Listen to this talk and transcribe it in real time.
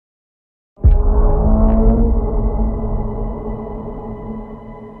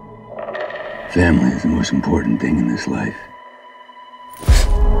Family is the most important thing in this life.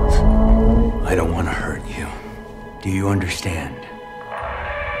 I don't want to hurt you. Do you understand?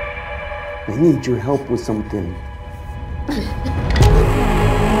 I need your help with something.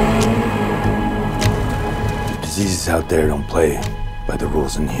 Diseases out there don't play by the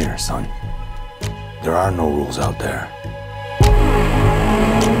rules in here, son. There are no rules out there.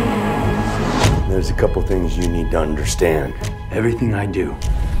 There's a couple things you need to understand. Everything I do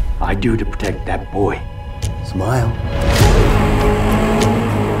to protect that boy. Smile.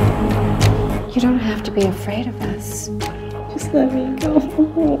 You don't have to be afraid of us. Just let me go.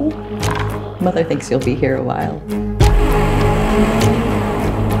 Mother thinks you'll be here a while.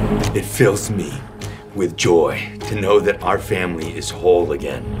 It fills me with joy to know that our family is whole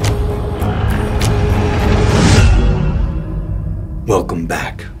again. Welcome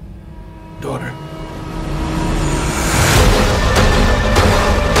back, daughter.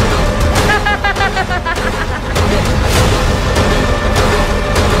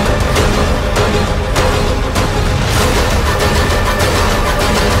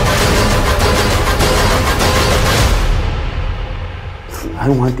 I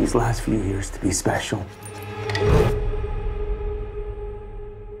want these last few years to be special.